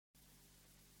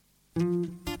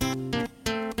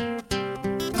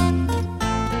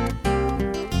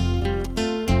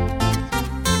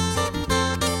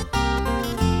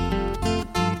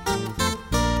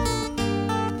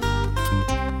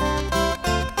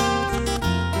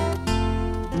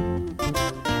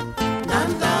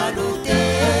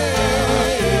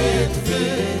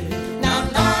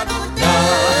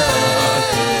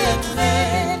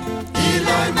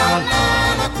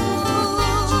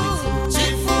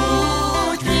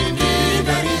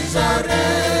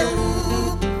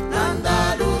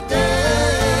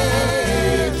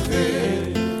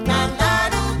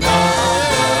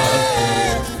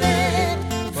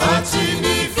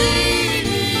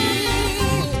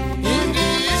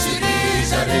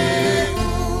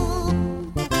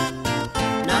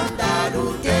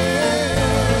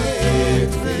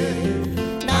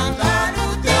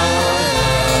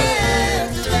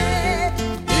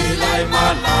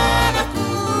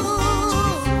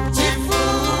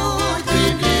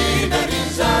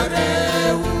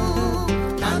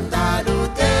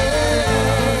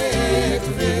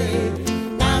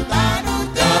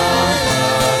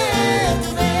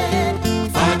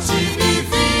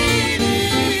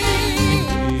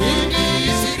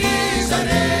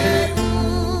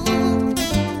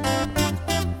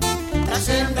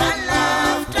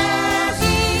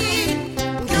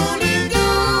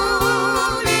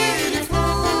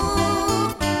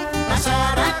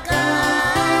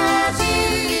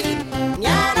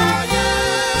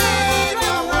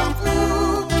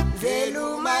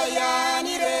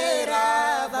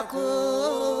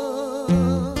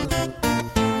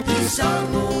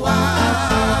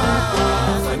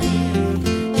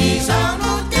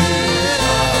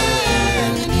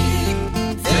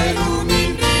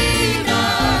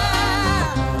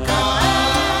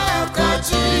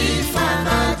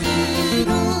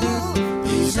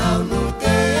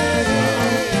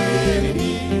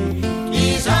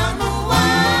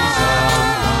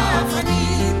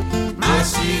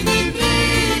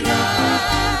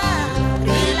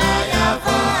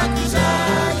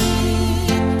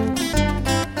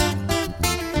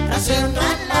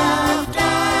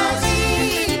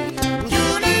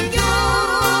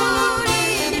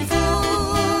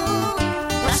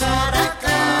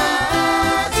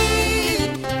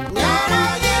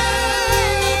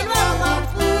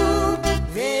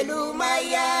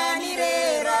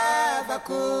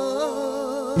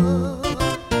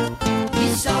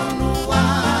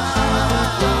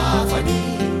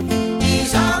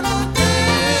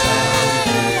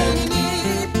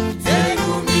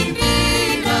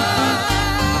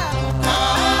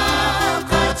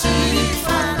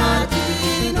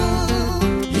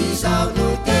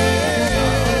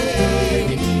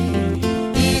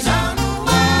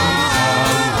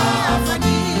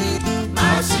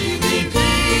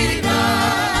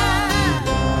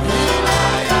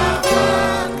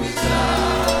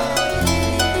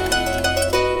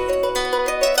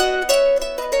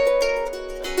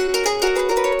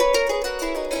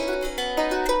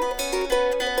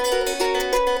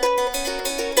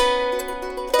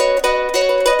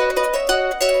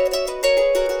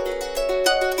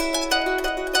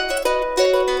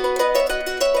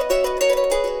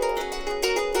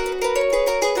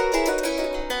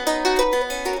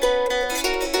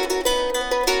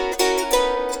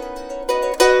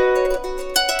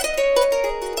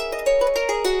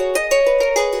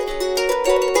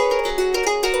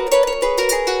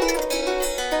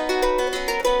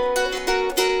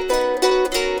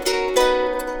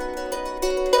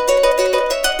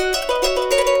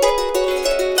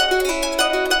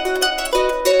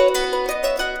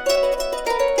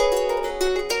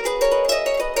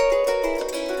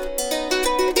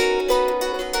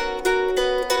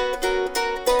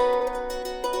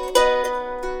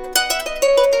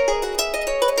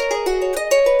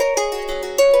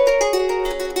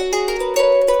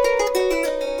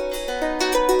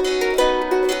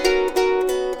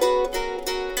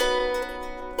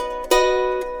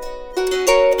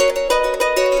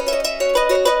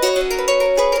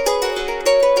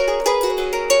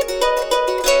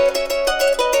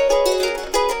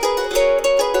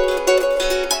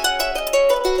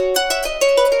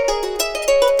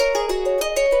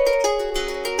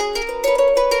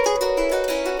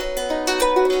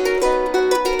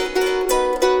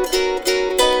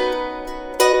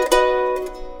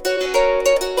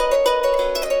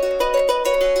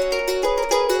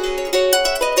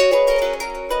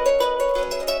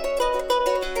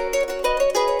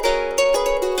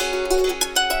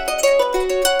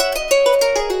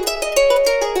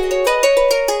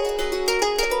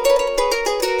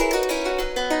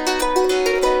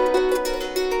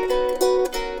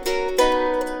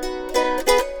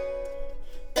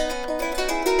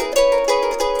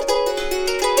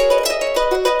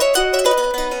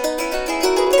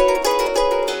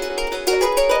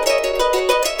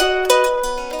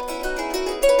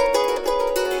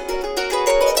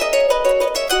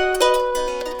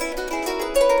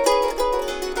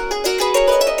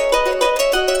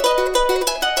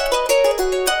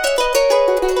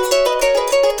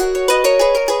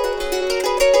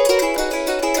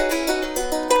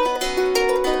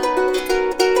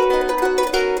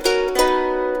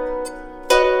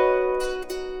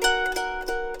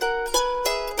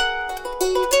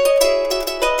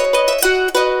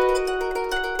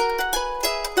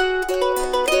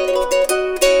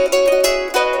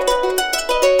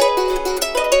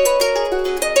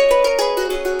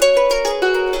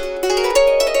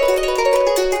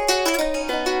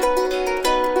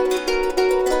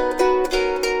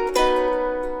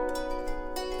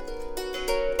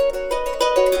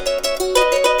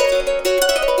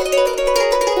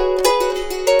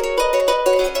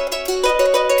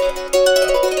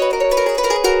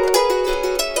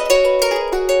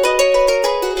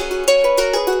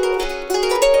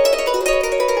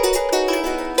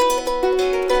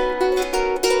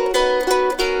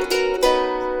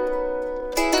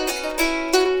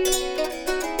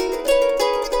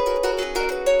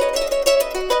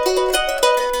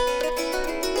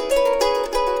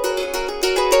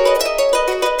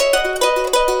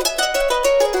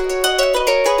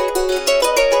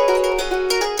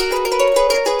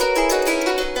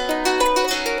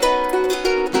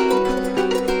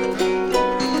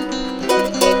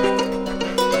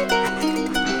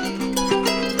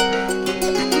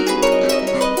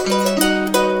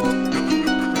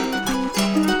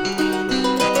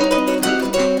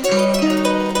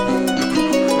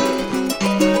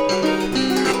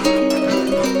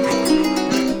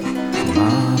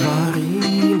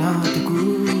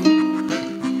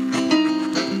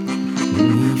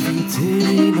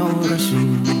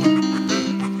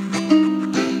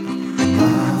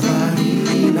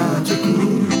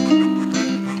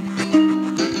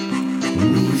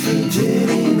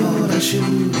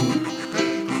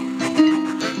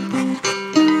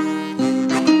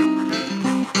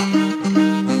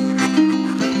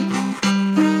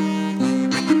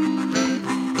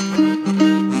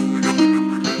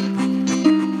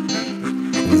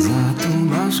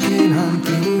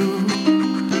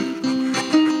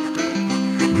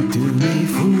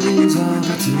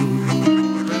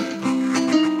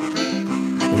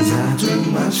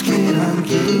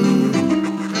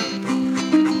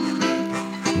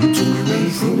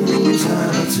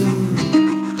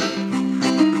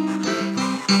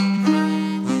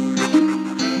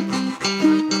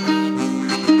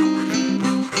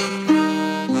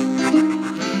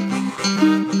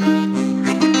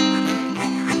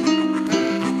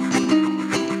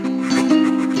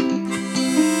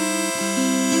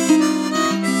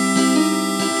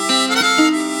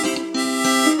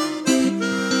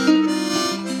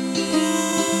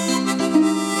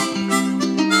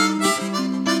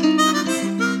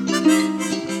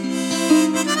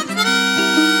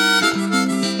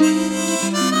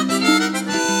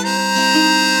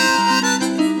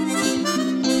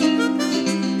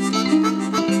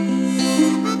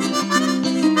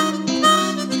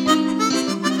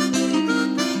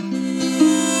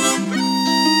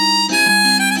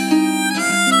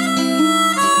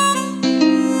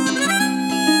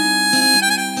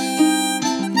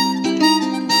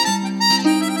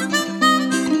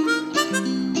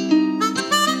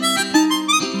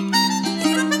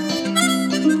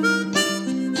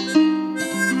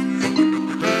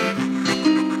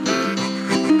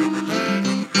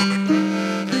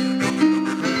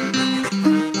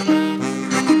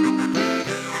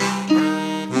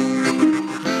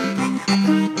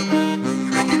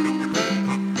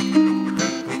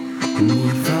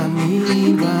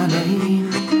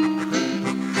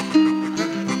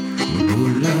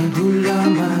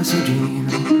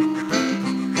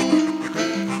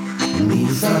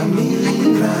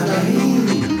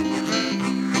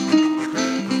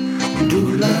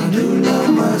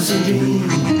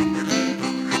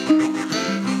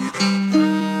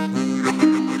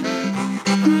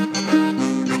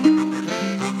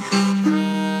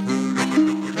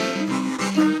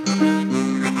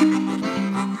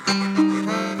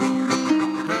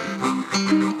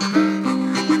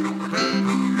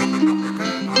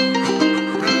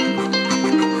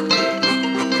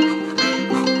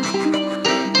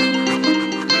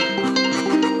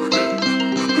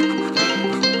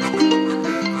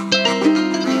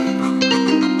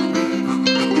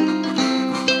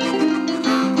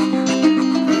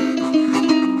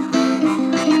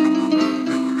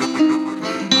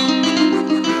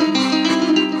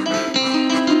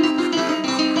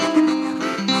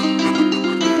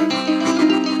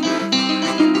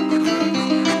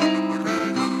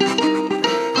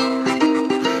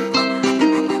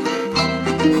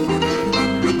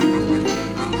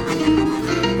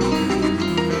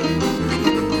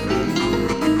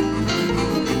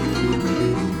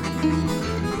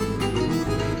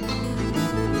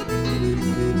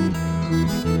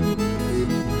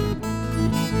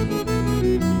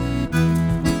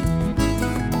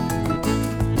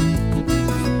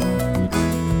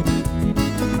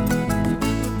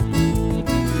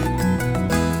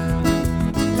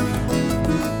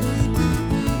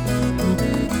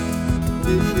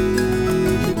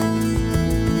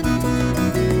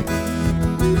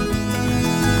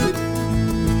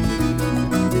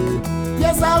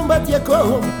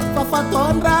Tieko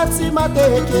fafaton ratsi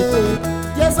mateke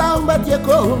Yezamba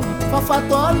tieko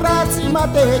fafaton ratsi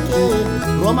mateke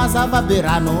Roma zava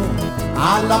berano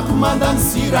alla kumandan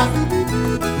sira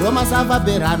Roma zava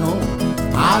berano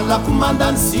alla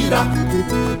kumandan sira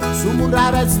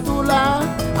Sumundrara stula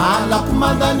alla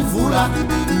kumandan vula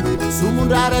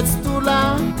Sumundrara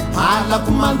stula alla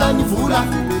kumandan vula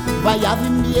Vai avy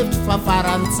mihevitry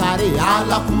fafarantsare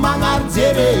alako magnary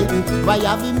jere Vai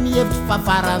avy mihevitry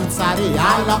fafarantsare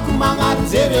alako magnary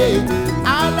jere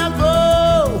Alako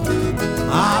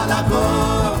Alako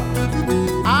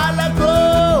Alako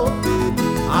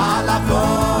Alako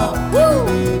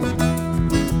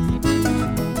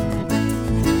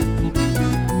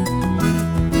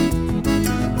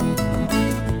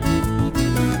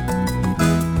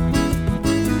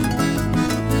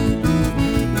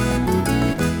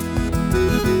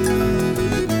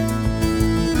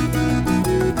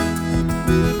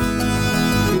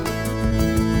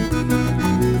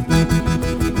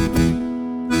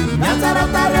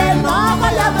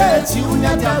Si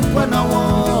unya jangwa nawo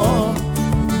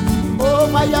Oh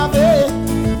mayabe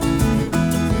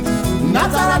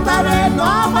Nazaratare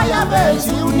no mayabe Si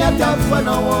unya jangwa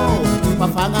nawo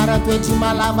Mafangara twechi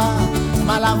malava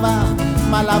Malava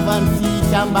malavan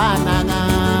fikambanana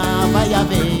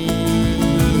vayave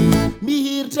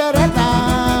mihiritrereta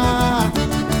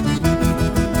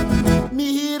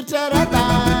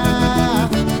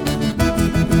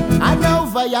anao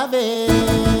vayave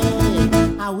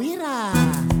awira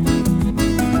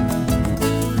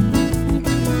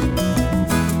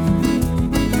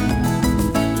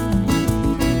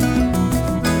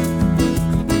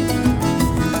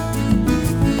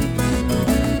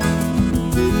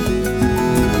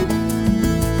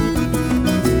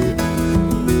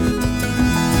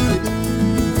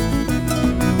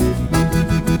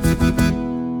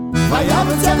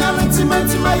vayave tianala tsy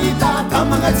maintsy mahita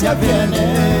tamagnatsiaviane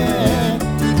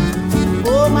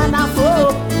o manafo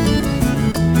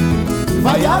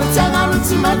vayave tianala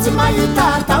tsy maintsy mahita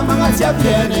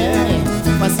tamagnatsiaviane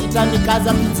fasitra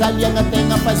mikaza pijaliagna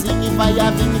tegna fa zigny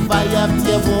vayave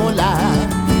tia vola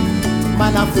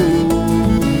manafo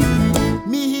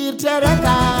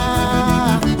mihiritrereta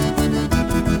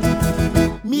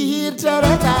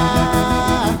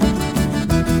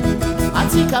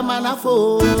atsika manafo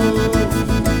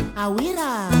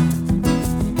awira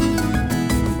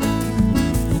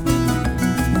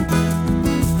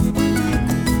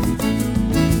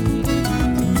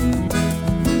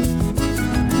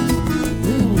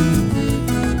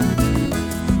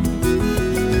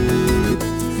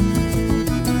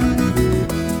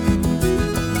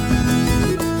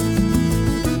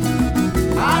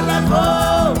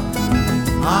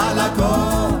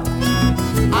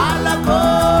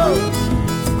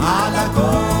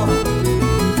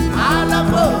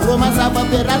Romazava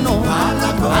Berano,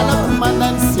 alla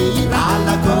comandante Sira,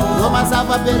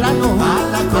 Romazava Berano,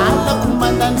 alla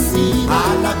comandante Sira,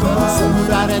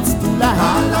 Somurare Stula,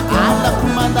 alla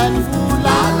comandante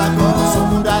Fula,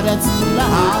 Somurare Stula,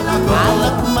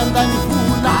 alla comandante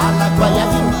Fula,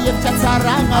 Vayava mie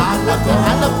Chatsaranga,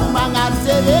 alla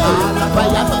Kumangazere,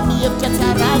 Vayava mie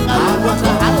Chatsaranga,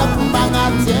 alla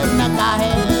Kumangazena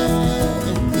Kahe,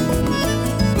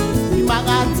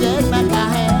 Mangazena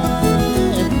Kahe.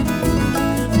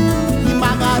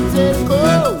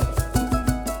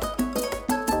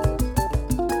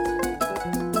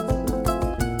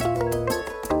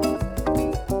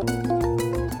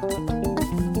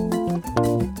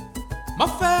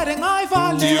 Maferengai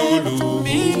vale,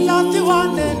 milati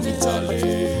wane nitale.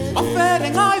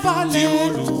 Maferengai vale,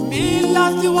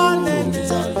 milati wane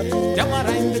nitale.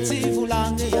 Jamara imbeti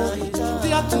fulange,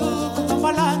 tiatu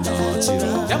kutambalange.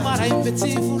 Jamara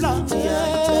imbeti fulange.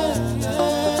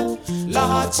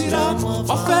 La tira,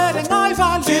 maferengai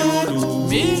vale,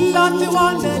 milati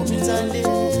wane nitale.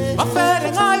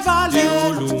 Maferengai vale,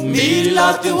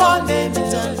 milati wane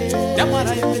nitale.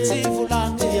 Jamara imbeti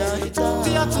fulange,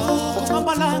 tiatu.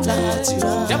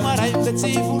 Jamara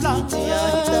imbeti fulani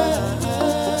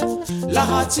la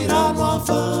hatira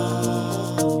nova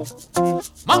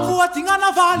mangu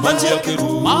atingana vale mangia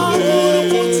kiru manguru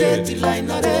kutseti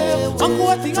lainare mangu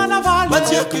atingana vale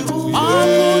mangia kiru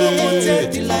manguru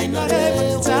kutseti lainare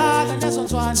patizala ne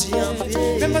sonzwanzi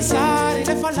bembasari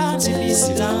le falanzi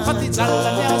misila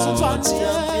patizala ne sonzwanzi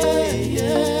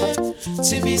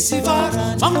Chimisi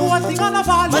vara, mangu atingana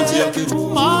vale mangia kiru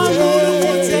manguru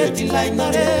kutseti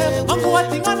lainare mangu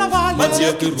atingana vale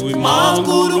mangia kiru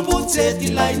manguru kutseti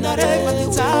lainare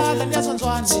patizala ne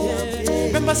sonzwanzi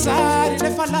bembasari le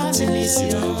falanzi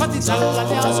misila patizala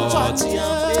ne sonzwanzi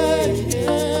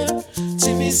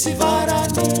Chimisi vara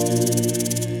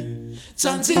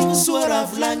Chanting suara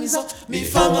vlangi zao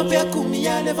mifanampia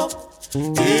kumiale vao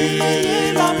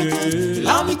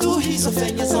lami tu hizo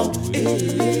fenya zao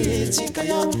chika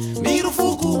ya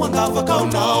mirufuku wangava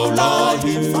kaunao la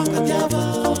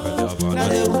fakatiava na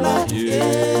reula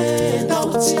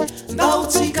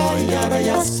ndauti kayara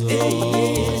yas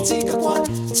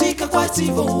chika kwa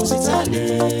tivo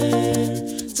uzitale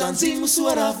Chanting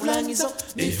suara vlangi zao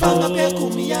mifanampia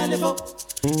kumiale vao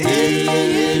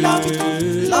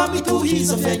lami tu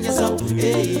hizo fenya zao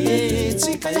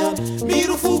chika ya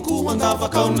mirufuku wangava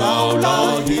kaunao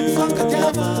la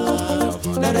fakatiava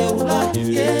na reula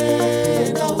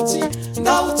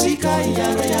ndauti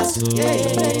kayara yas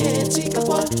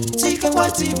chika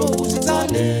kwa tivo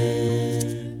uzitale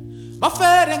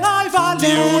Maferengai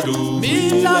vale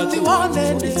milati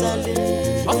wane nitale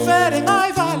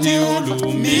Maferengai vale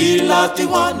milati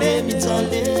wane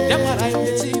nitale Jamara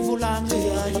imbeti fulange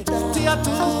tiatu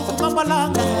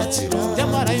kukambalanga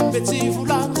Jamara imbeti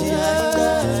fulange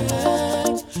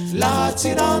la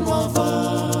tiranova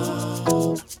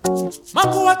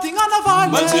Mangu atingana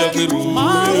vale mangia kiru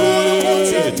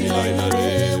putseti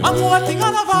lainare Mangu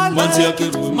atingana vale mangia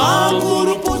kiru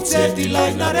manguru putseti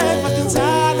lainare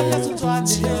Patizala ne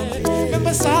sonzwanzi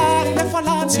sary nefa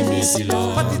la tsy misy lo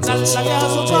fa ty jalina le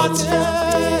azo tsatsy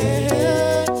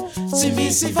tsy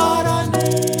misy varany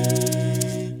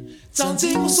janjy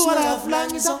mosoa raha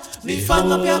volagny zao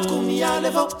mifagnapiako mialy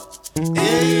avao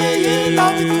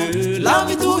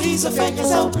lamitohiza fiaigna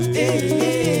zao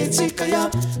tsika ia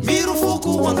mirofoko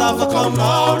andavaka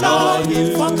aminao lahy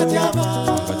fankatiava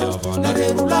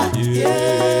narero lahy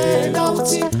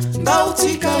ndao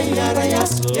tsika iara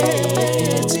iasa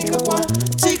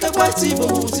tsika kwa tsy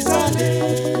vohotsy zany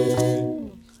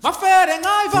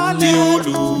maferengai vale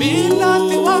mila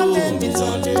tiwale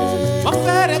mijale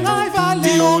maferengai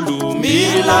vale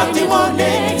mila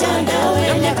tiwale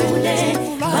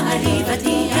bahariva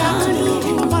tiandu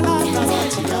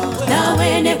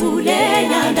dawene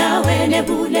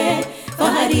bule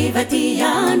bahariva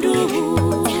tiandu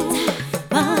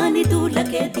vani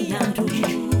tulake tiandu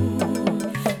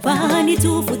vani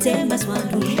tufute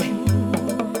maswandu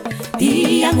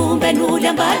dia ngombe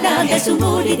nulya mbalange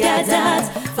sumuli tiazaz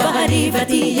bahariva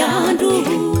tiandu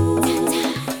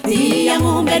dia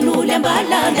ngombe nulya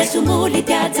mbalange sumuli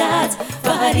tiazaz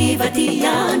bahariva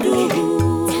tiandu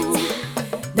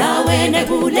Dawene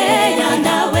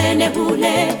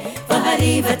bule,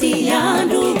 bahariva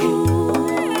tiandu.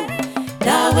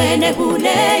 Dawene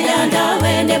bule,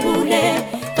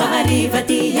 bahariva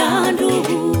tiandu.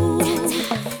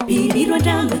 Bilirwa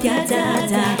jangu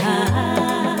tiazaza,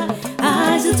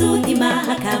 azututi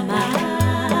mahakama.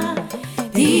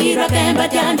 Dirwa kemba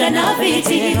tiandra na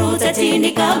vitiru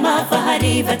tatini kama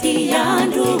bahariva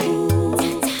tiandu.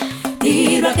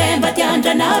 Dirwa kemba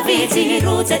tiandra na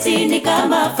vitiru tatini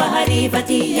kama bahariva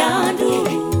tiandu.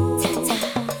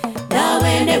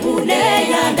 Dawene bule,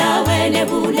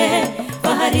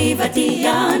 bahariva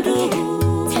tiandu.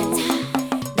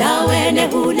 Dawene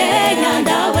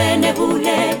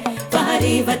bule,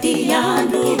 bahariva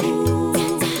tiandu.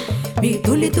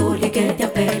 Bituli ke te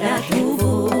pera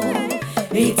tuvo,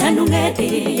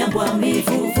 bitanungeti yambwa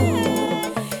mifufu.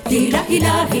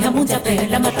 Ilahi hamunja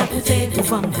pera matapute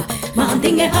kufamba,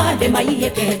 mandinge hade maiye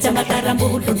kecha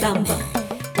matarambulu ndamba.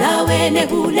 Dawene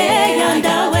bule,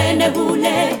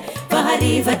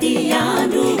 bahariva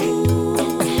tiandu.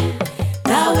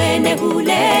 Dawene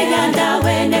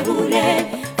bule,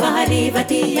 bahariva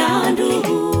tiandu.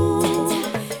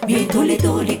 Bituli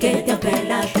ke te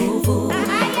pera tuvo,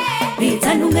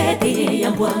 bitanungeti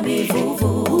yambwa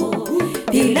mifufu.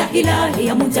 Ilahi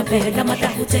hamunja pera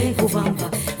matapute kufamba,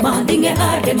 mandinge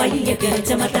hade maiye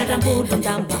kecha matarambulu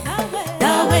ndamba.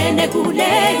 Dawene bule,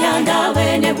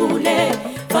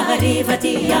 bahariva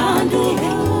tiandu.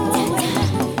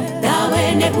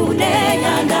 Dawene bule,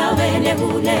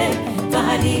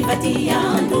 bahariva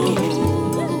tiandu.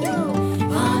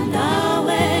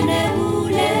 Dawene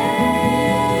bule.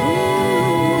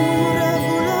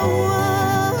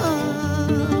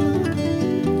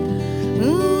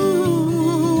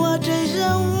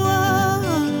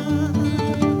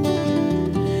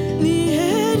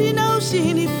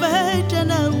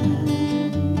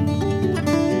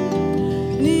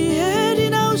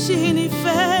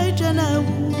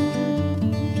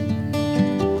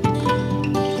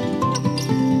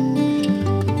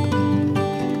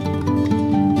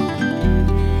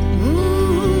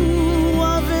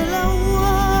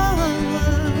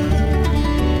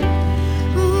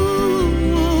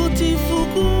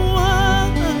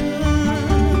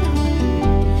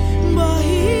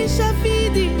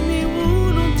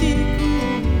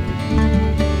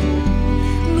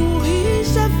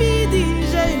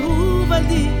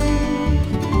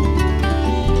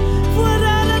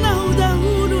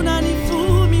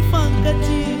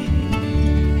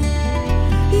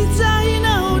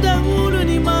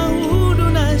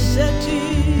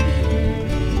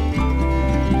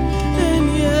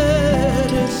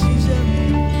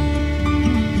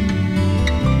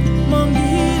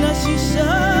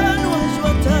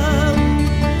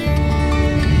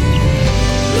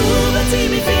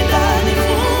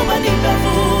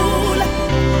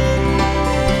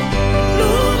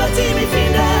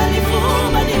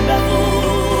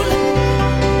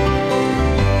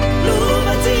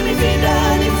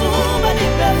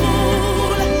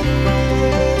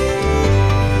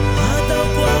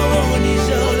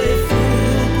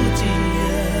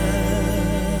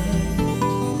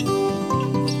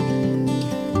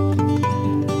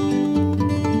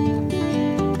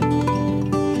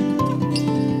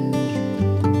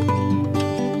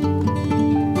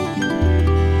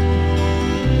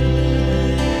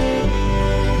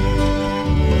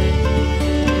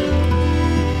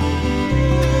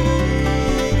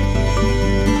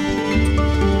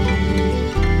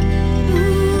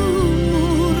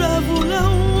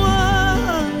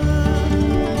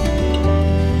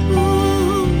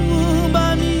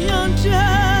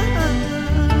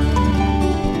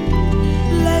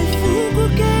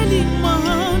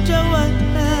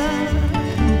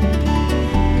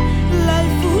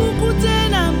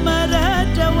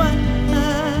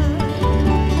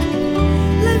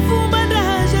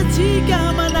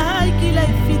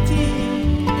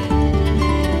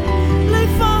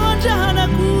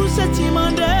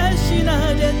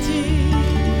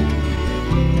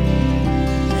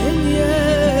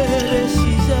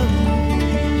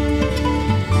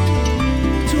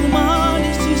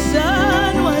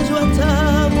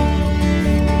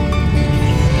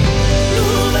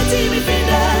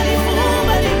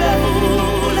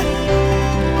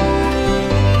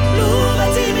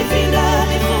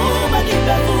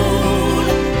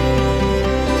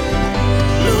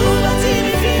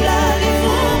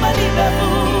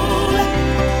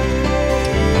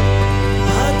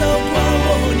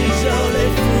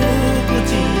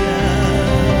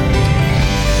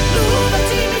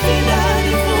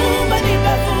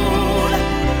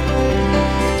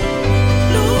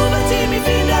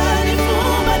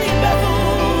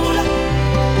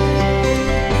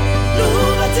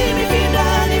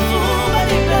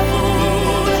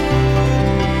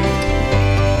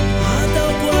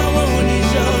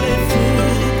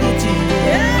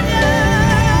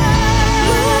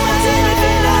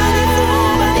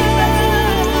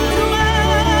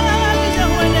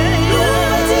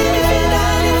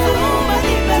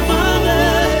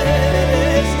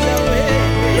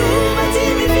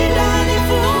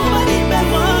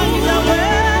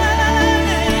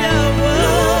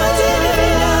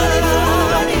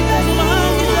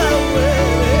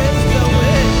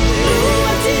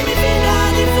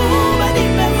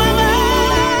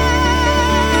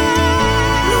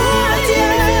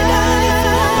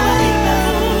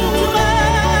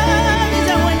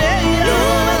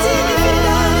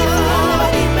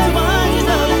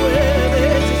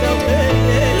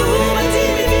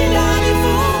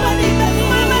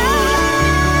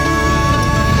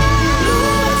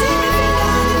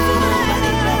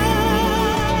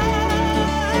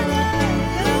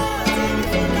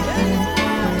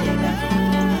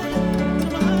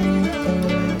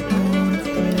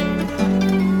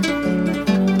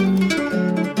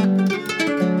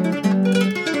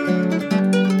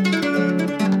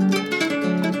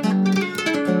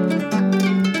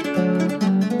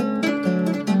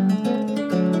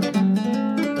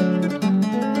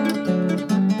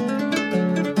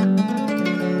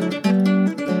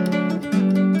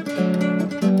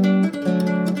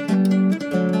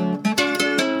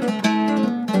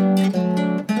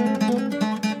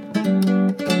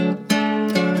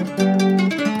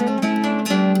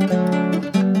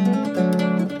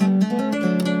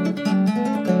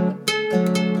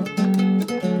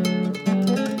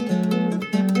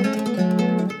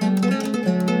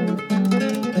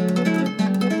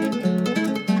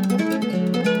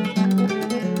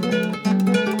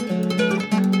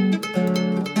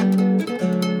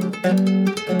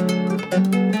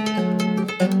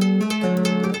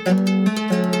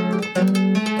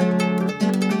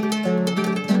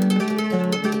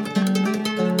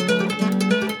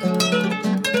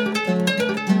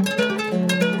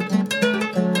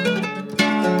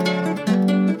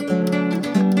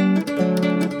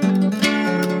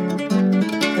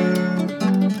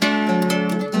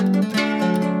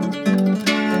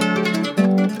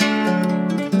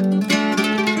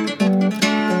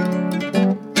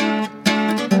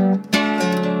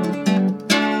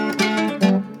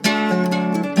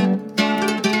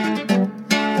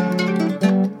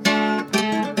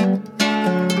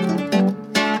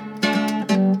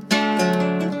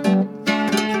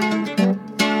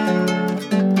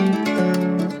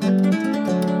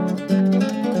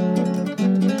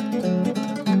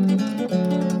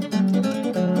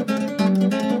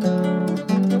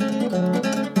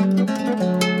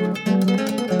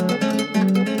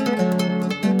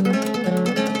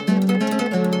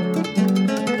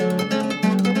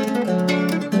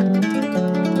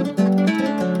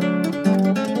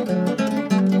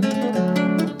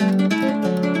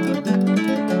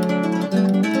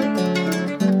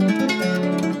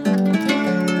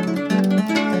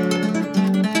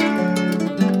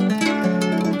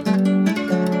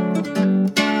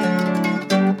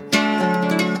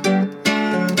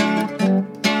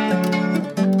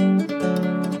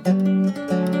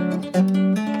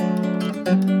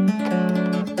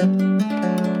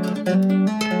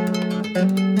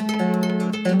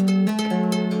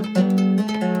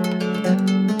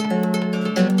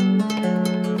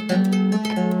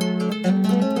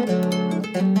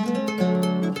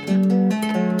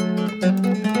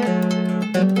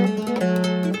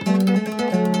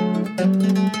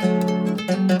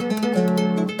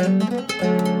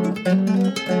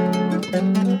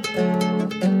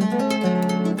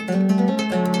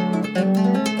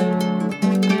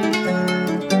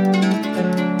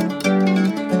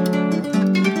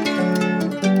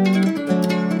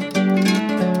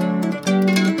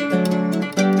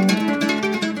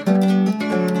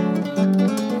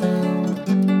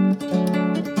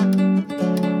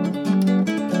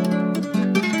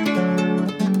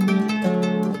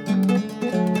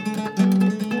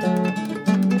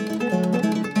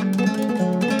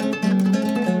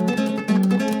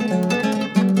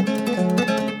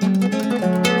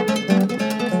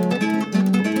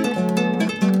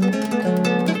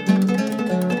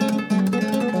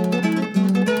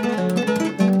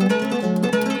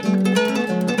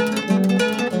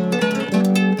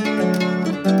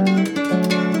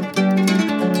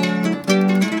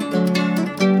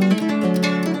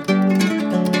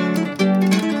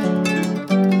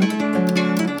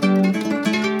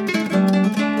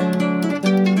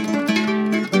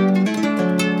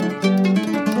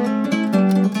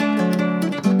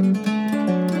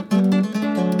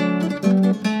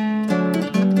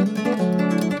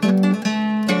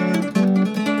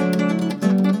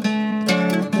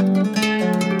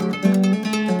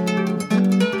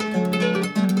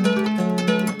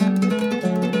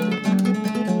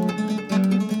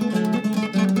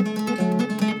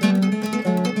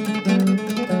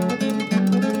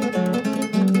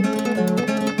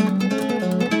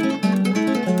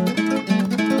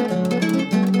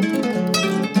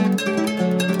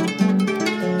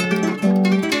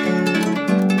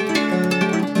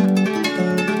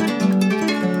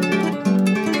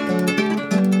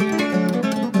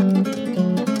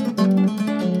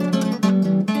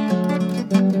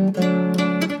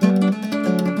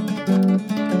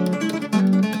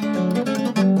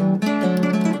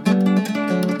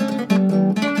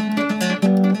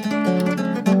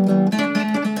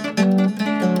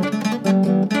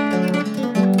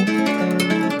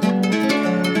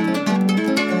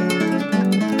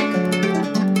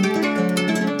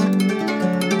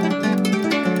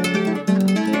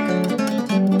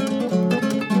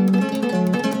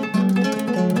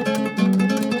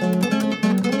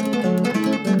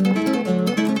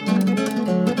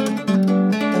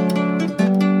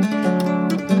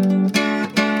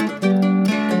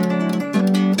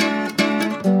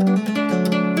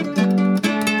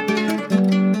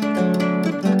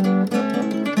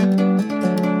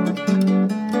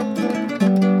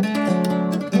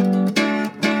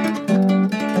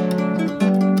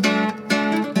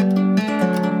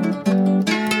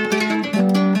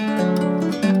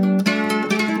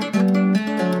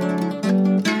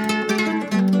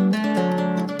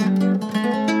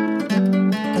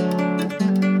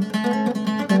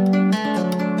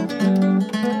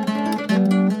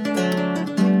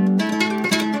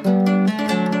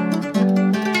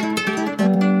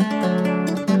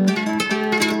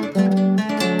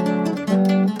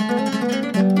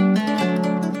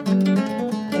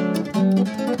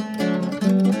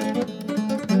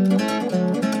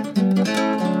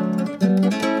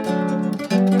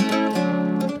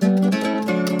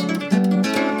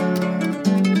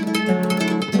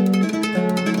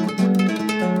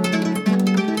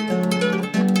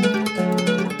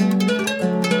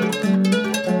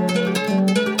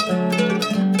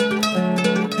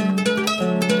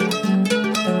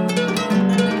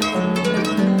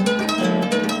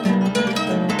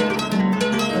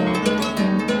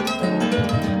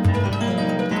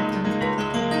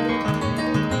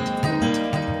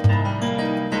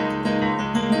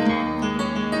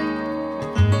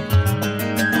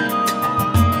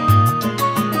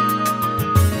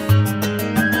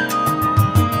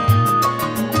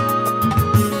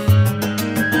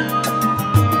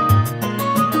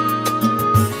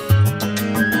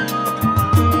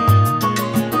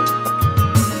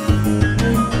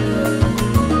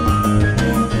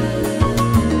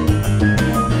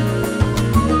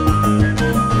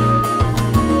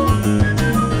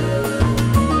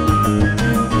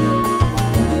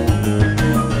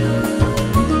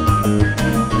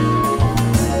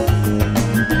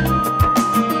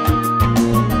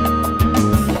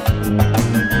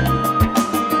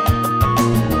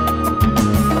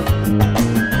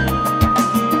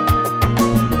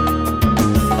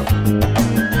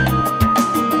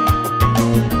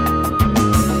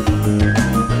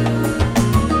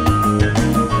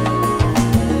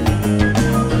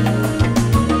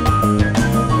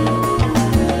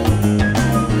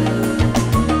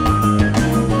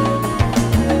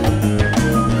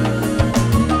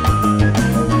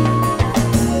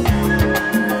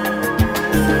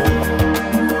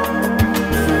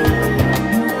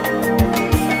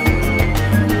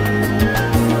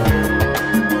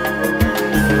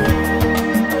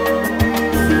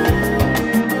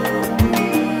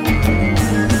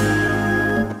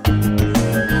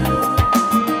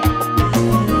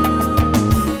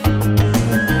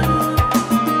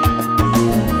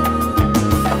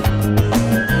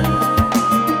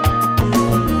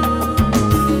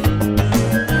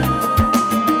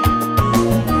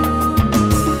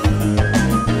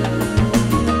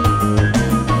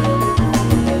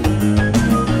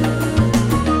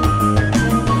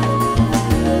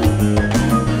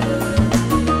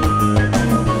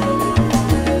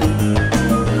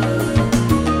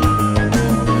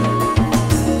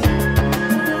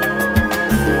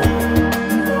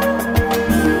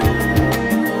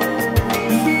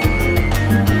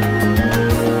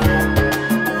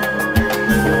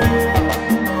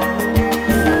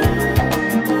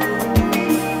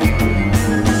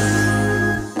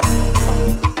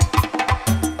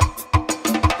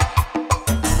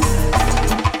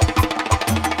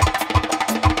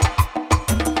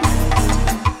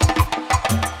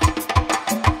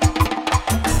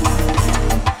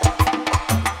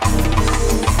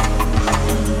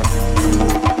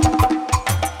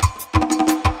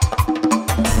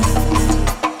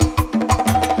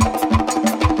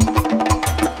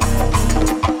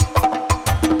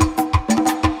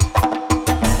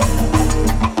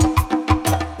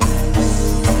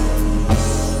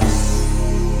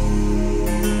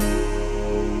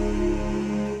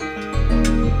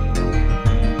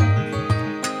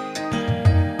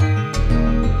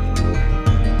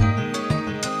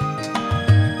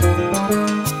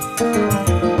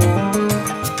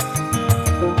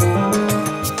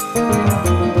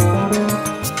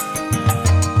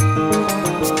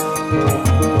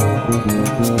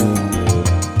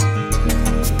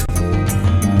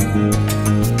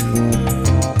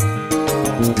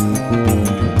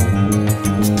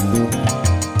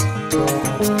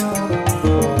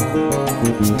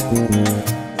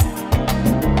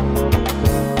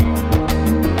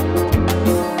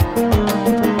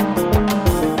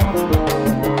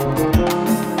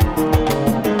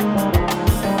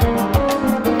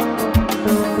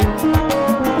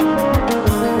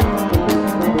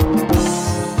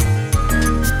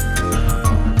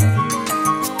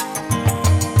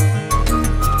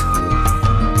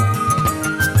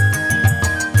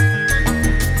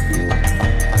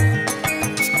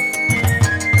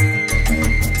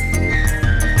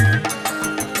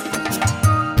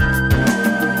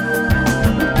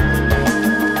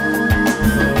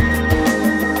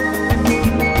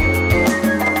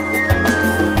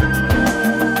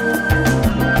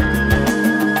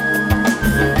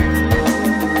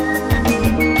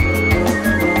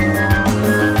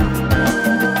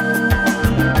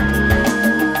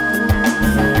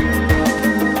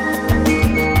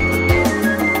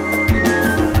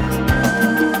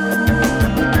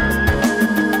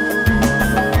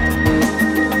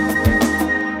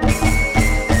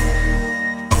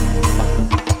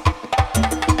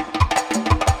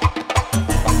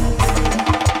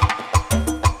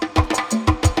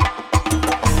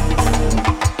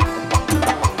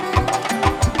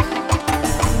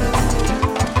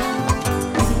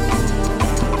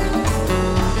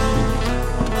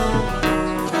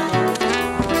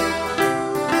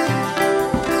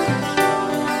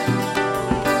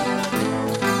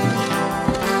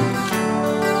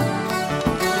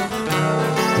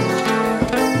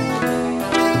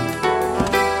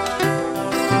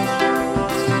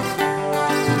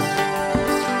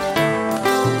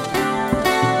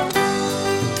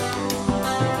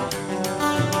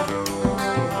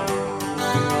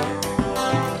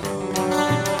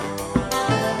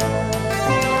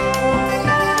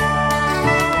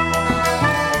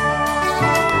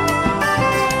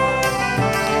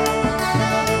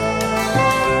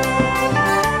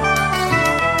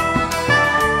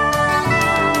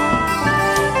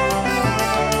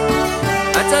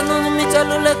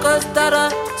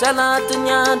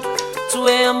 Salatunyand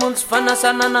Tsue amunds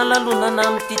fanasana na laluna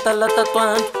nam titala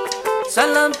tatuand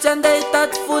Salam tsanday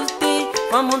tat fulti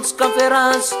Mamunds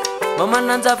conference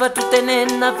Mamananzavatu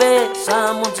tenen na ve Sa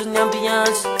amunds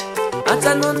nyambians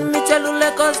Atsanun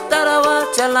michalule kostarawa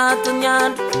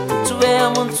Salatunyand Tsue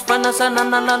amunds fanasana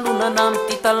na laluna nam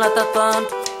titala tatuand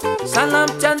Salam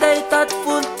tsanday tat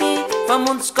fulti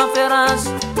Mamunds conference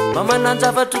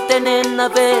Mamananzavatu tenen na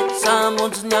ve Sa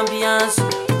amunds nyambians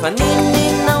Fanini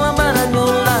na wambara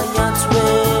nyula yatswe.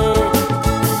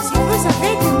 Si vous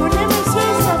avez demandé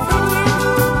monsieur, ça fait rien.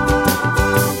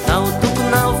 Nau tuku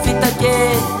nau fitake,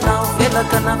 nau fela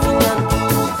kana finyan.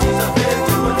 Si vous avez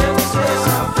demandé monsieur,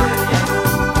 ça fait rien.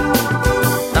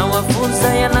 Nau afunza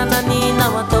ya nanani,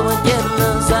 nau atawa gerna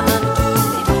zanan.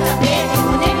 Si vous avez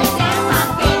demandé monsieur, ça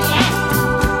fait rien.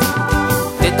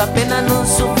 Teta pena no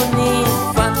sufuni,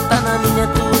 fantana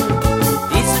miniatur.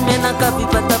 Ismena kapi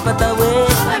pata pata we.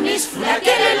 Miss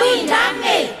Flaquele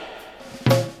Luindame.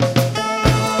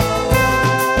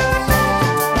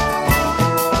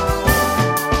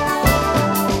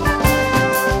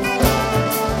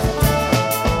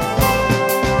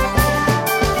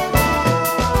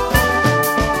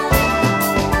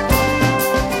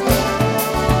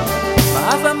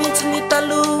 Bava mitsini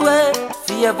talue,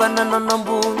 fia banana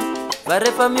nambun.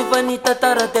 Varefa mi vanita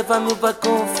tara te va mi va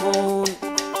confun.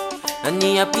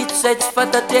 Ania pizza it's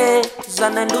fatate,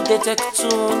 zana lude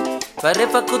tekchun.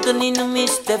 Varefa kuduninu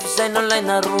mistef zain online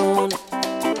arun.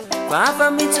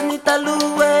 Bava mitsini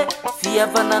talue, fia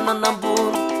banana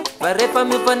nambun. Varefa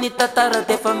mi vanita tara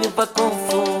te va mi va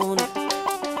confun.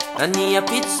 Ania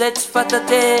pizza it's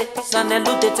fatate, zana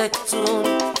lude tekchun.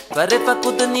 Varefa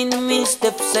kuduninu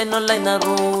mistef zain online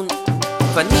arun.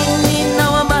 Fanini na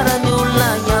wambara nyula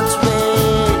yatswe.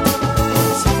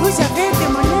 Si vous avez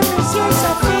demandé monsieur,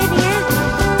 ça fait rien.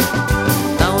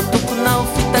 Nau tuku nau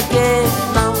fitake,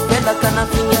 nau fela kana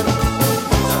finyan.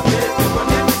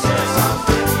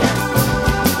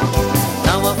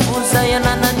 Nau afuza ya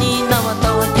nanani, nau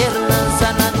atawa gerna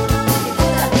zanan.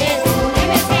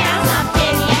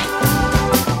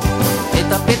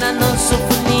 Eta pena no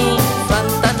sufuni,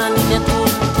 fantana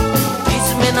ninetul.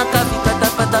 Ismena kapi kata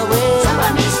pata we.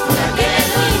 Miss Flaquele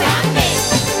Luindame.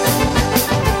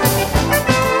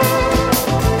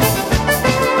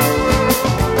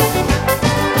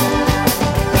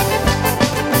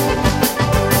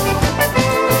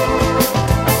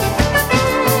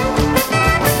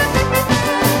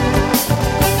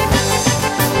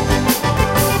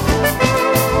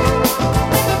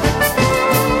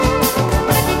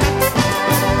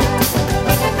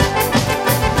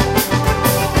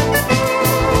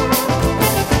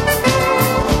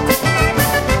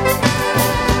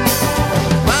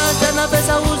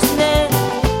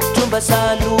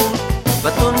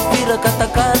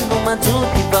 Katakano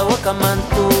manjuti bawa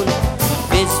kamantun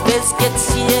Ves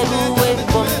ketsieru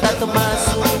bom tato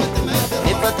masu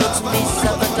Eva tots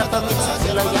bisa baca pamitsu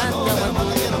selayan jaman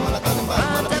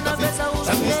Bacana besa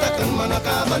Samistakan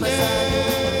manakabane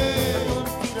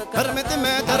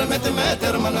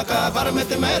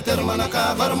Varmete meter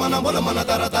manaka Varmana bola mana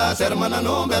tarata Ser mana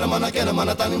no ber mana kena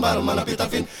mana tanin bar mana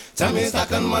pitafin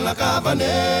Samistakan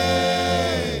manakabane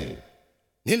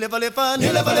Nile vale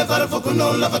far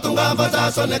fukuno la fatunga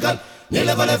baza Senegal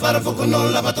Nile vale far fukuno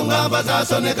la fatunga baza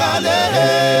Senegal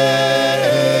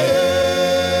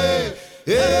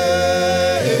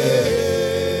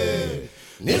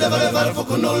Nile vale far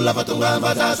fukuno la fatunga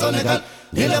baza Senegal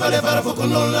Nile vale far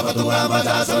fukuno la fatunga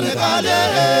baza Senegal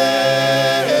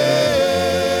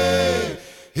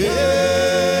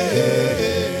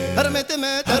Armete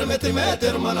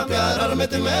meter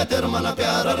mana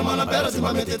pyar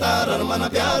Sima meti tar mana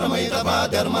pyar Maita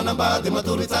bader mana badi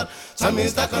maturitar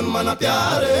Samistakan mana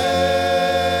pyar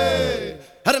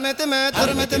Armete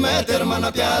meter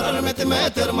mana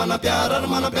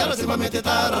pyar Sima meti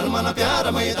tar mana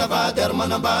pyar Maita bader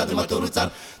mana badi maturitar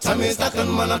Samistakan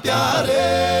mana pyar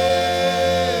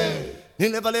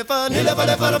Nile vale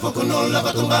far fukuno la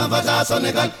fatunga baza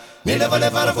Senegal Nile vale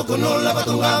far fukuno la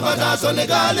fatunga baza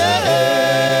Senegal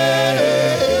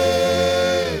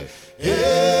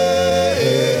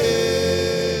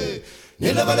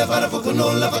Nile vale far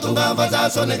fukuno la fatunga baza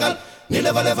Senegal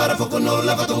Nile vale far fukuno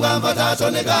la fatunga baza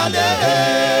Senegal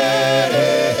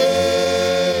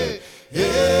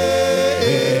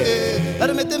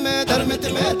Armete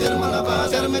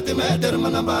meter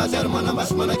mana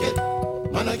bas mana ker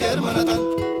mana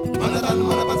tan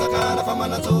mana pasakana fa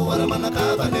mana suara mana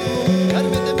kabane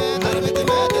armete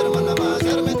meter mana bas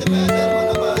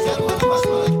mana bas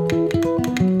mana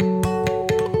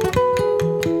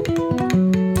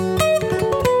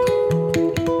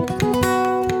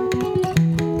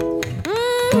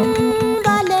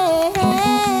Vale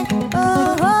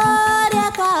oh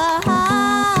reka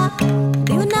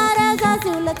diunara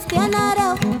zazulat tianara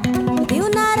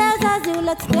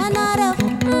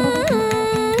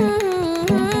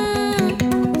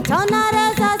Tonara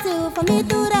zazu for me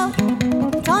to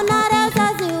Tonara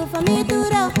zazu for me to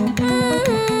Vale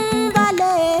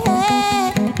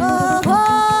oh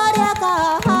reka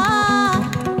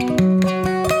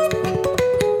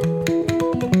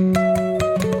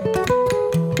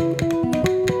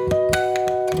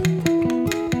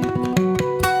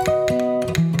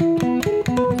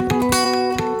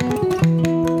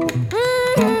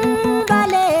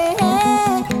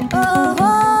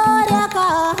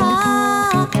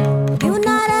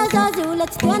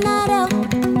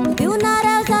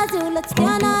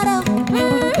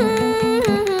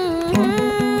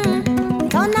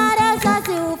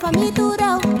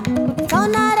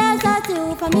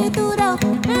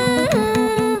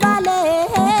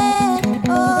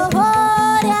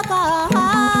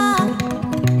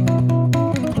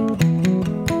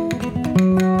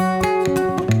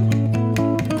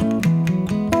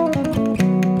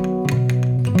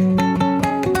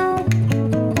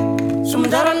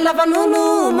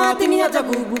Lavanulu matini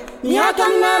ajagubu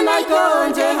niakamna naiko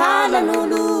nje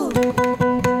halanulu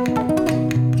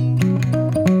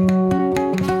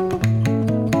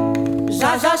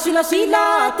Jaja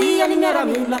sila tia ni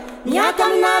meramila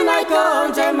niakamna naiko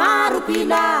nje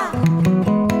marupila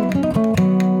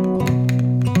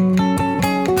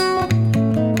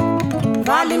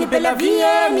Vali ni bella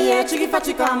vie mie chigi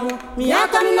facikamu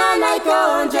niakamna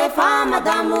naiko nje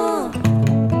famadamu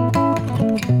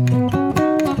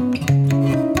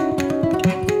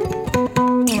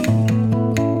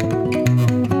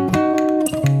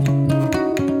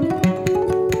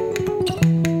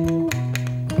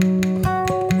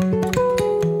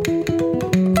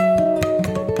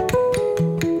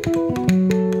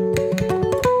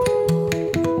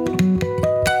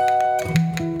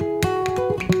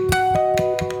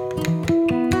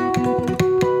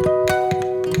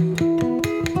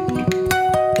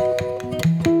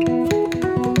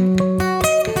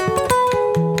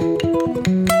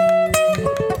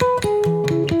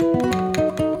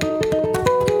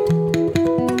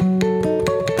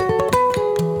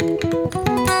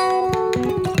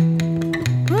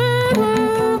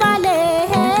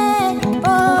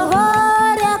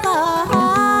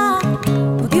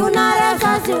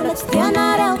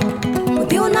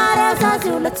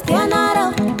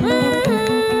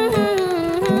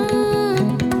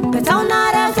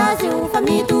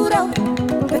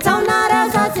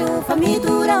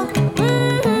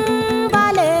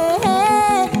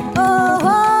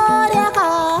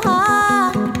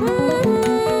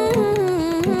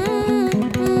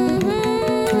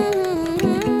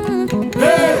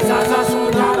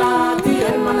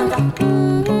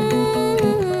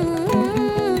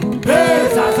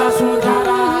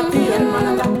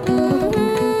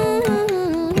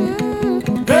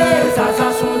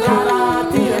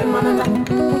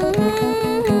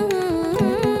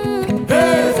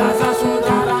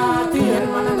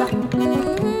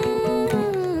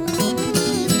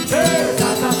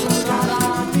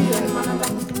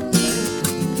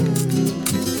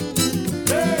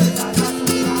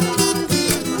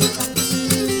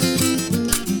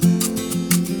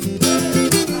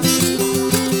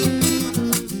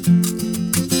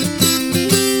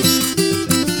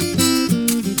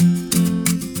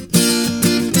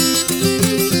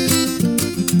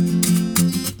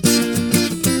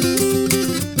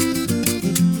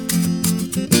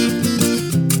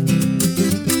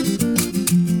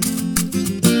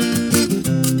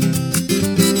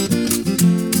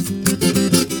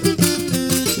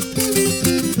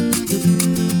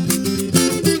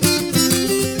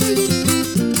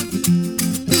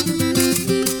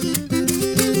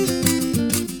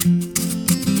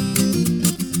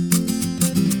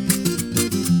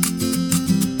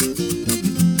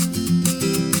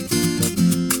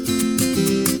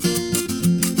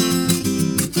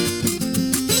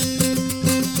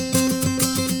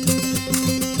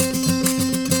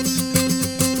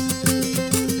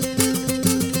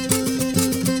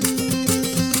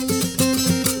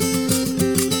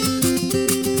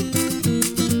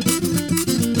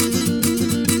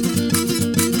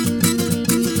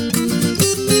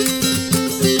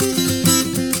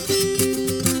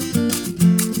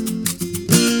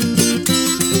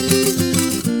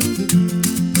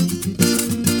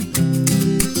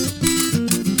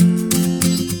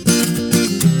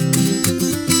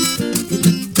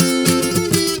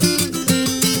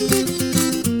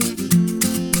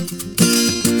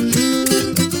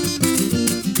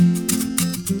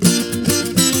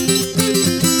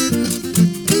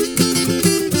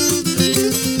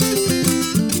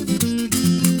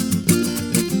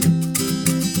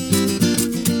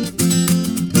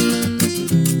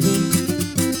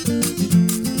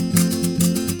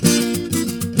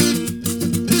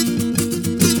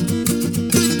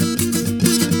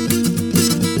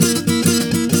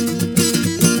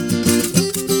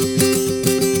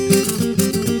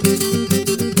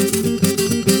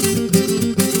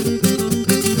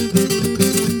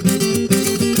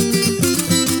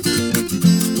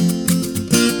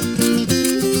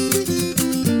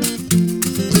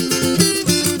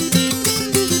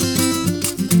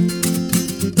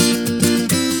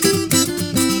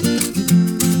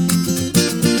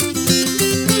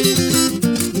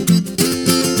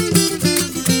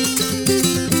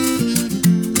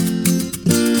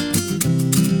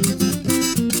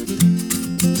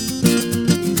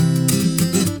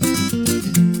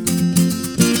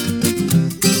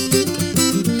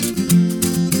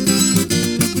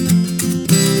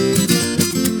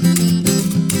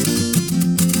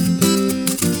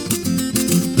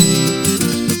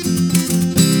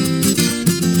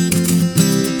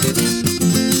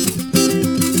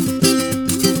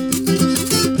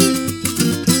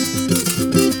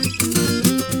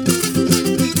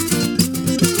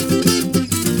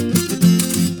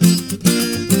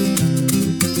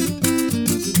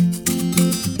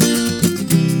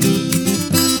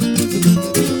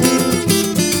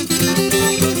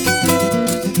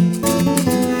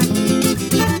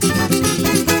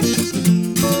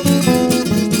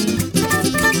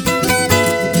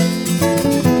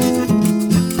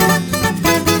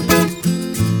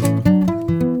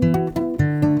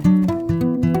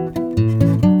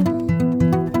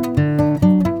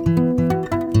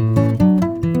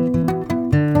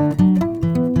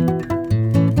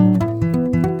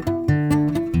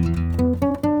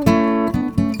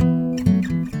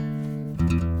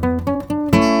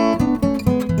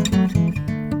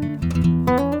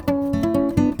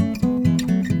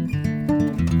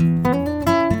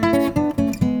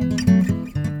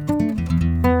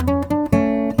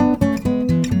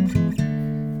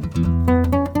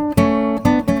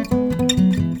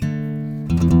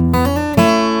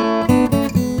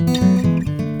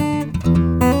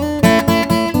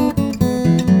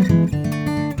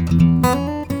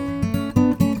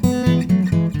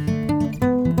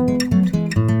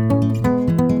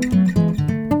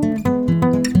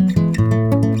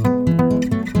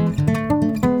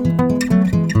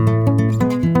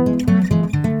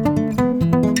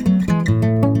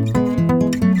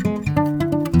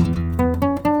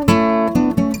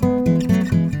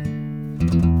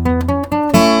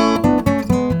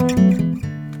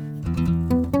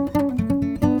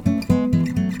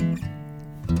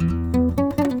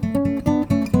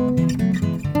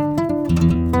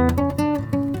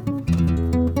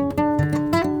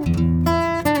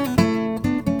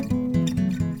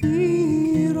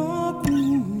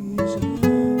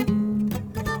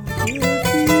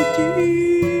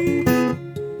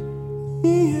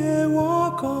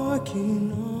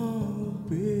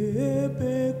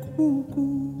kuku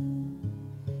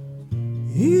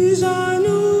izany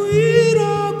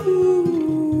irako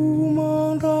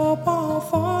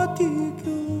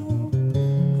mandrapahafatikyo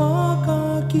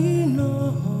akakina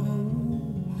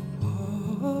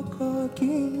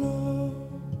akakina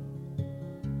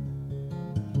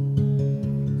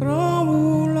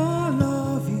raula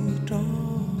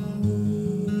lavitrany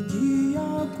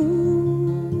diako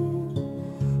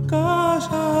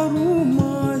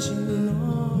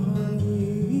kasarumazinany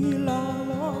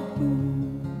lalako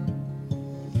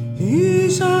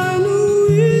izany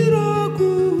irako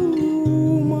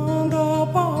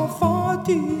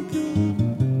mandrapahafatikyo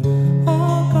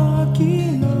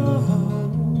akakina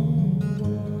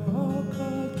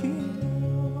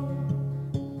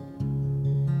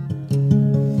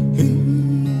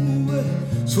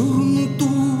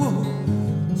Surunutuo,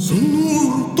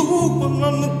 sunurutu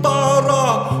panantara,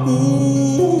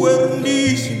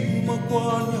 uernisi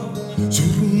makwanya.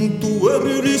 Surunutu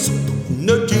eriris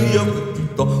nakia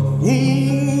kita,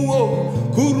 unuo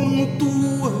kurunutu,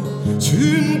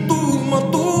 sintu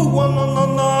matua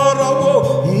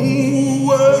nanarawo,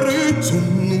 ueri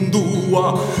sunundua,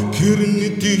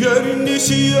 kiriniti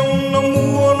erinisi yang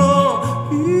namuana,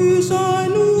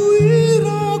 isainu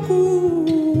iraku.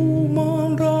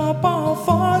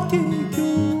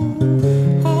 Pafatikyo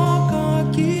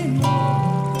akakina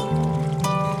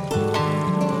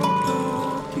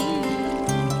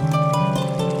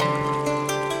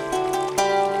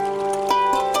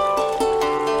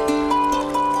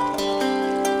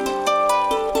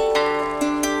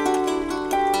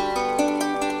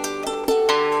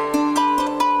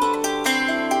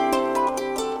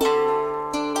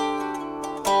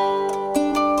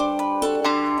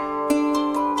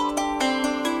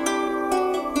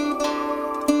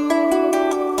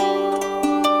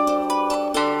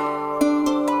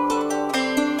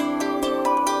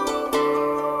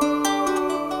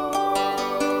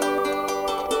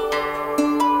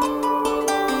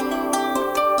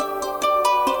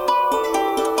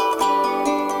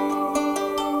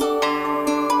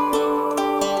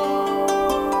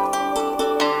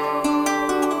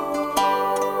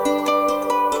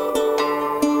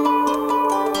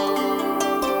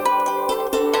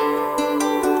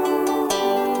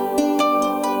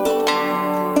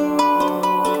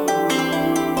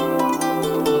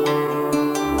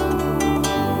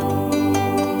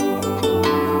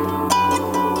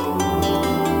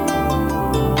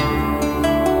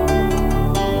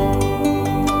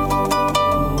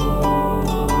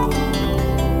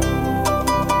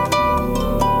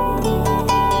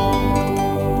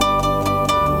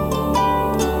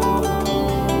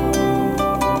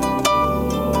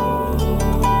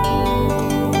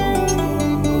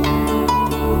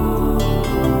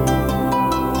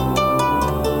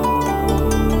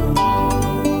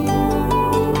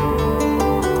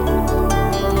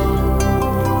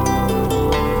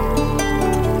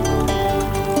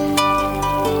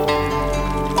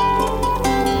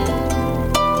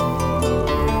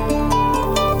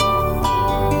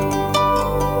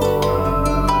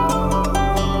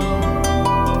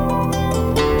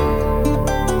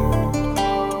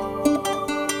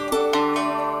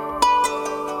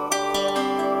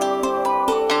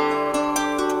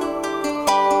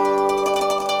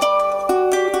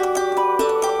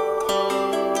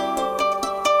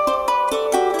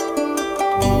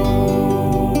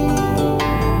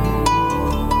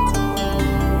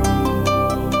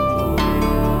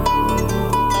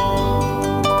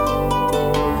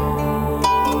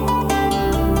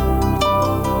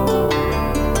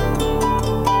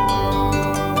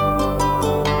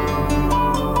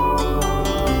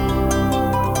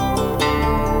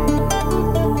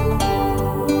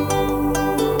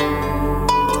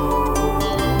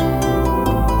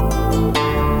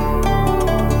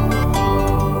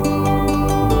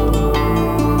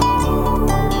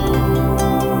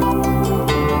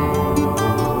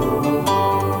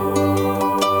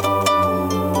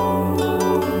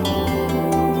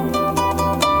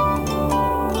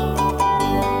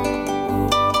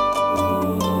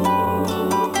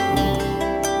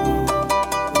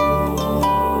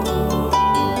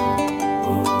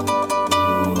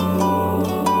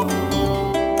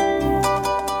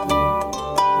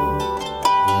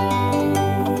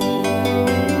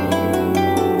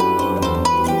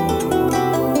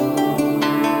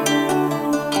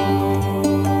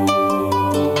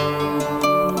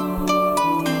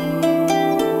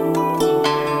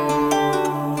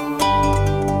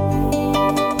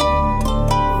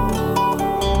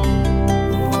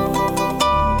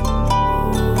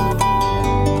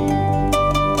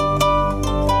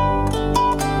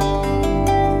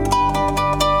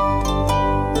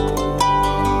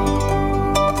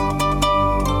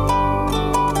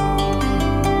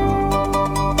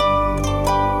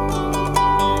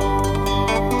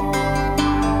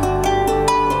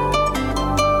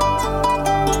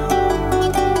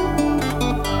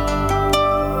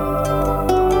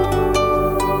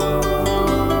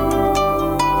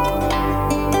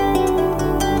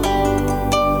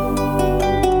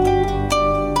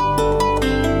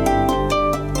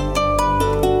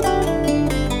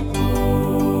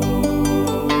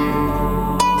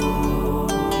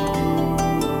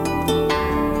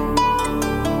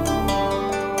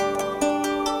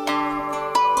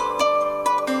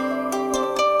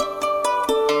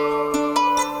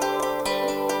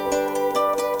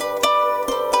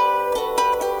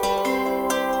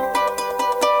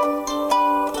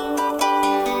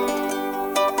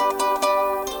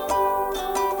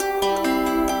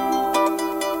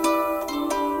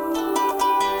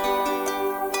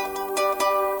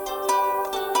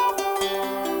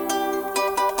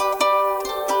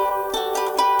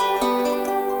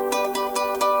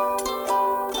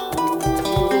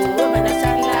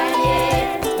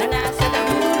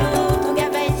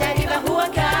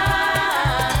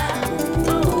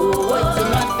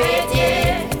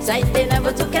Zaitena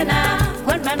votukana,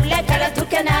 one mamlaka la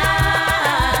tukana.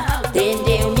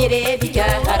 Tende umirebika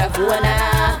harafuana.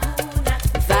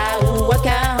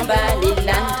 Fauwaka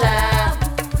balilanta.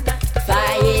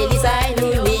 Faelisa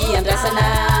inumi andrasana.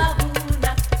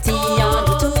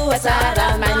 Tiyandu tu asara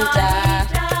manta.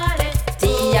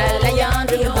 Tiyala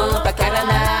yandu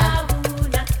hompakarana.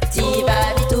 Tiba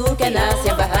vitukana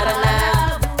siabaharana.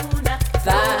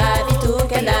 Fa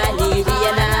vitukana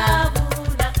liriana.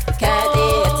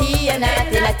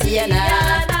 Tiana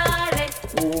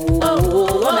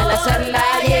mana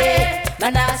sarlaye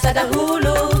mana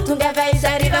sadahulu tunga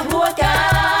vaisari vahuaka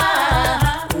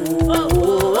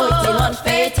tinon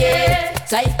fete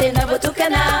saitena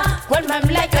botukana wal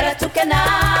mamlaka la tukana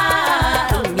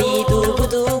midugu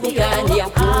dugu gani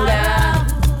akunga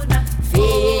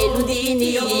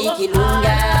feludini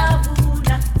kilunga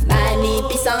mani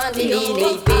pisandi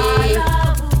nipe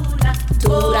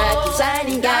tura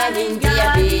kusani ngani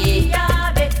ndiabe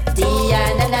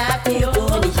Diana na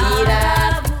kupuni hira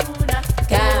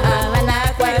Kaamana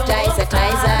kwa taisa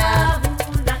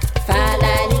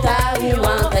Fala ni tawi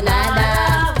wantanana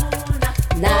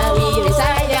Na wiri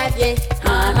sayadye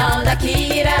Hananda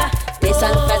kira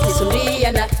Tesan fasi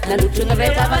sumriyana Na lutunga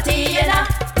reta matiyana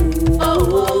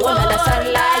Mana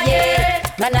sarlaye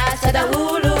Mana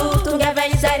sadahulu Tunga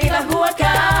vaisari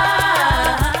vahuaka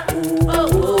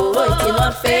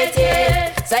Tinon fete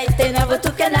Saitena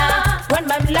votukana Wan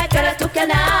mamlaka la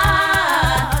tukana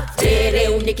Tere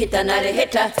unikita na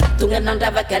reheta Tunga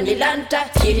nandava kanilanta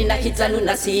Kiri na hitanu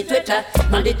na sitweta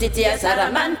Mandititi ya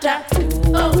saramanta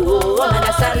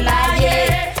Mana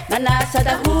sarlaye Mana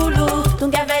sadahulu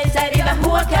Tunga vaisari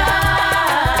vahuaka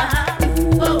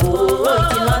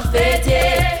Tinon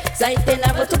fete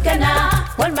Saitena votukana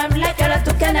Wan mamlaka la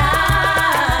tukana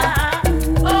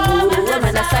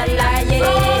Mana sarlaye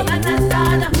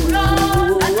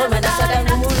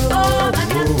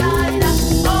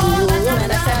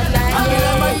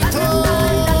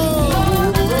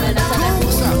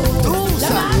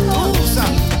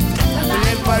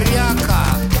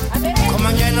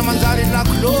Komangena manzari na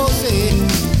close.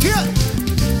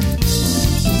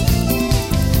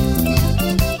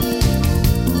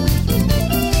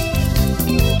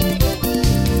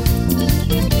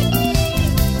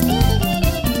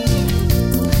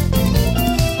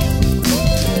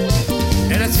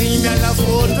 Nella simia la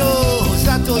foto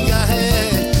stato ya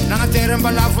he na terra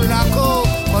balafulako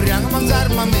orianga manzar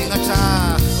mamenga cha.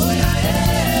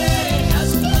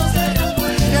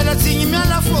 Nella simia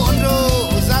la foto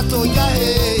zato ya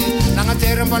he nanga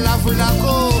terra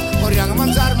balafulako orianga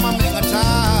manzar mamenga cha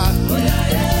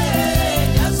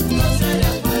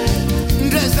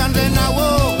ndezande nawo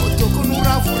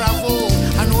tokunura furavo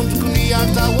anontu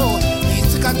kuniata wo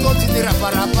itsikatoti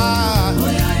niraparapa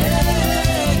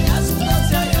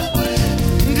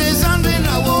ndezande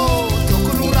nawo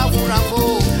tokunura furavo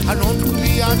anontu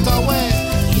kuniata we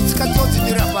itsikatoti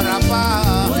niraparapa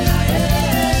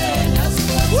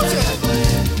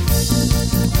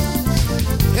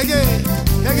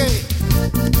Hege.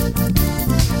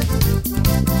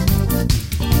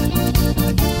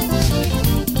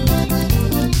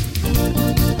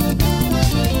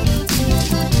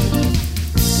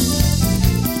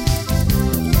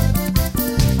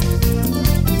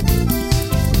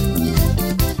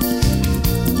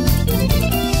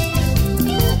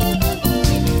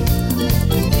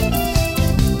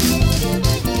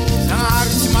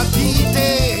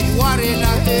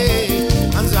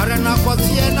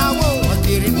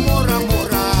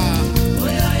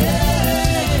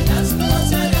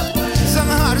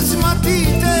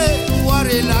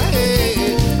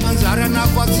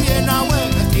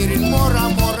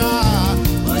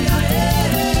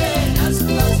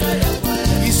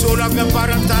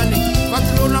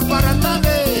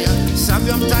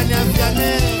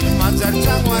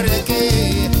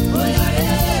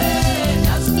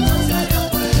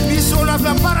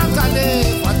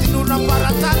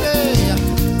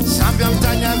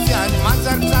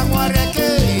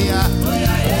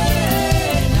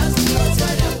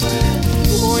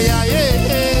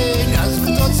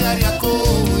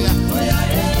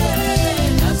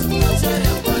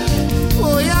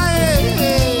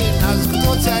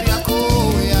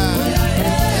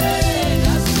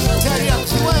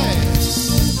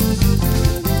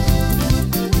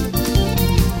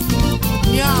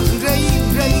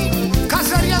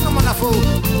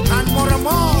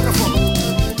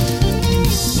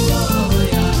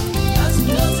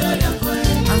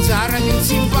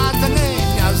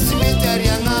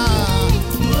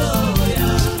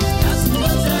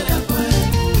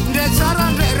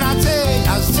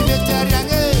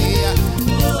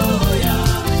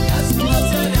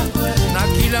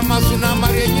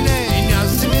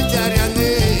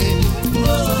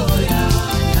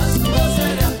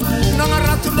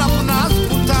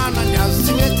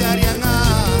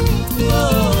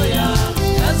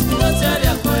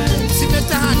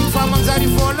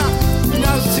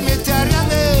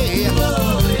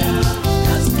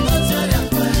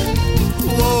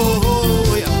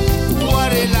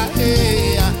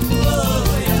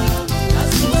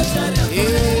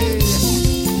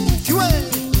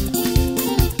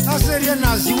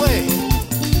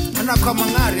 kwa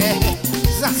mangare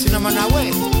Zasina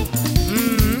manawe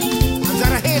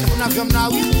Anzara hel kunavyo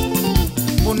mnawi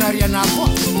Unaria nako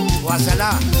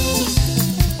Wasala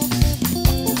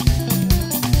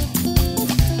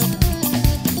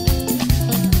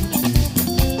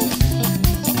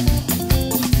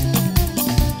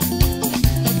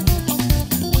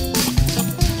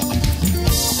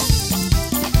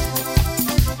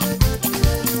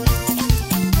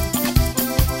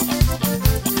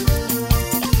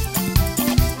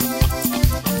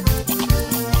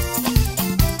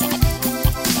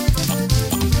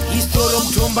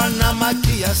Mtumba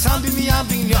makia sambi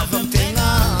miambi nyava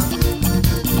mtenga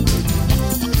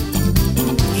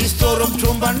Istoro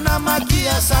mtumba na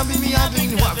makia sambi miambi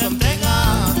nyava mtenga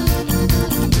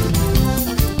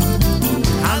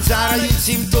Anzara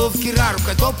yitsim tov kiraru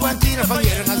katopo antira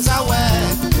famira ngazawe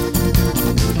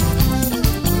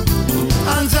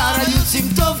Anzara yitsim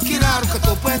tov kiraru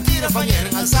katopo antira famira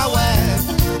ngazawe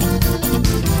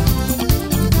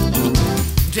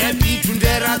Debi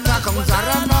tundera taka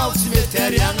mzara na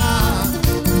usimeterianga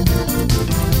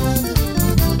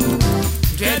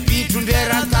Debi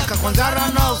tundera taka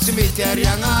kwanzara na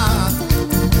usimeterianga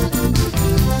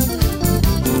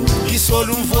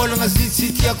Isolu mvolo nga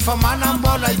zitsiti ya kufamana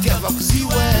mbola itiava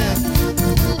kuziwe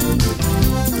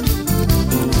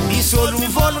Isolu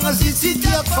mvolo nga zitsiti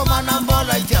ya kufamana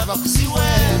mbola itiava kuziwe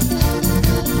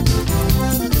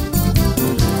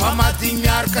Amati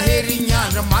nyar kaheri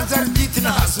nyana manzar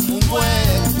ditna hasmungwe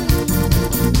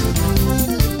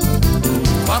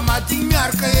Amati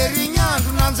nyar kaheri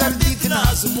nyana manzar ditna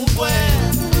hasmungwe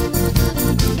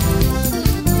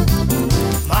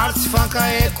Marts fanka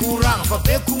e kurang fa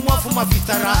beku mwafu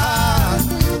mavitara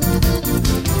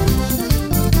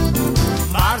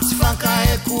Marts fanka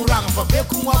e kurang fa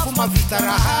beku mwafu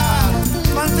mavitara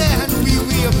Mantehan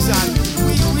wiwi abzan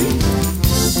wiwi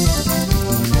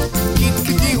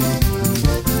Kit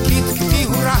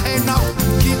raheno,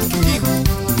 kit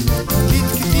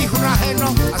raheno,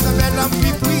 asabela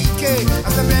mpipike,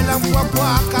 asabela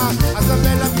mwapuaka,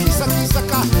 asabela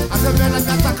kisaka, asabela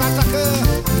katakataka,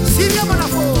 Siria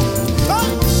manafo,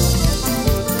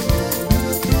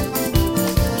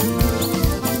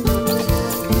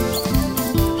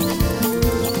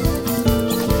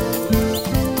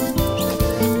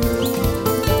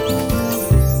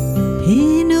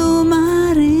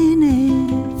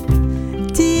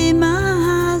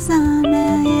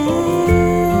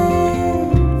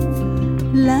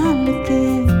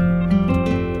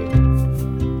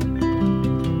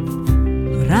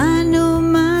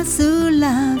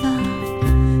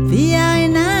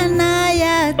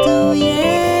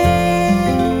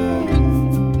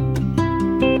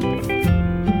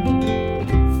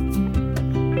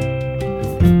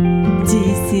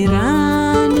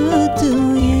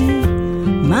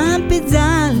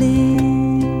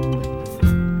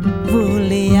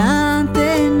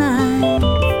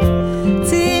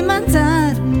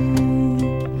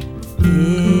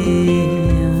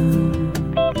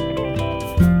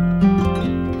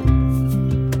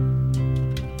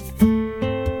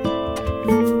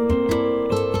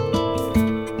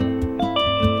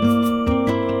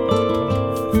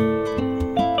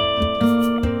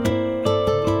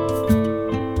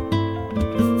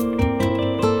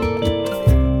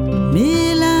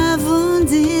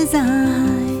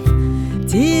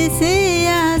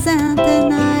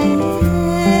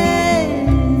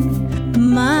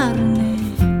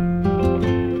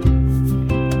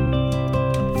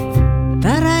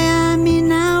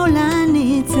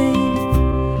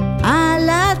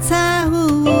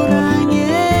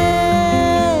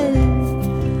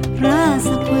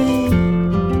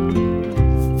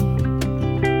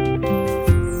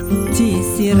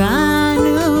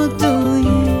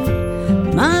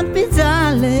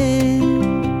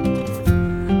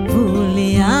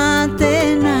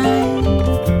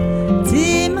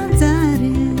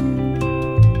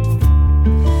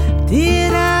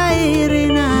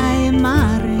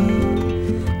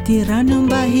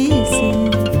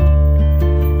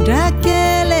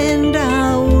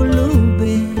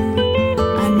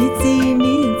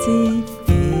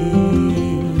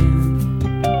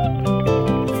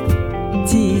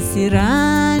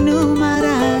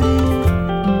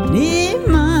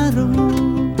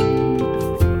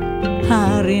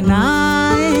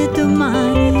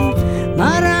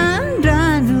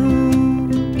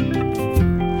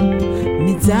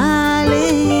 Dale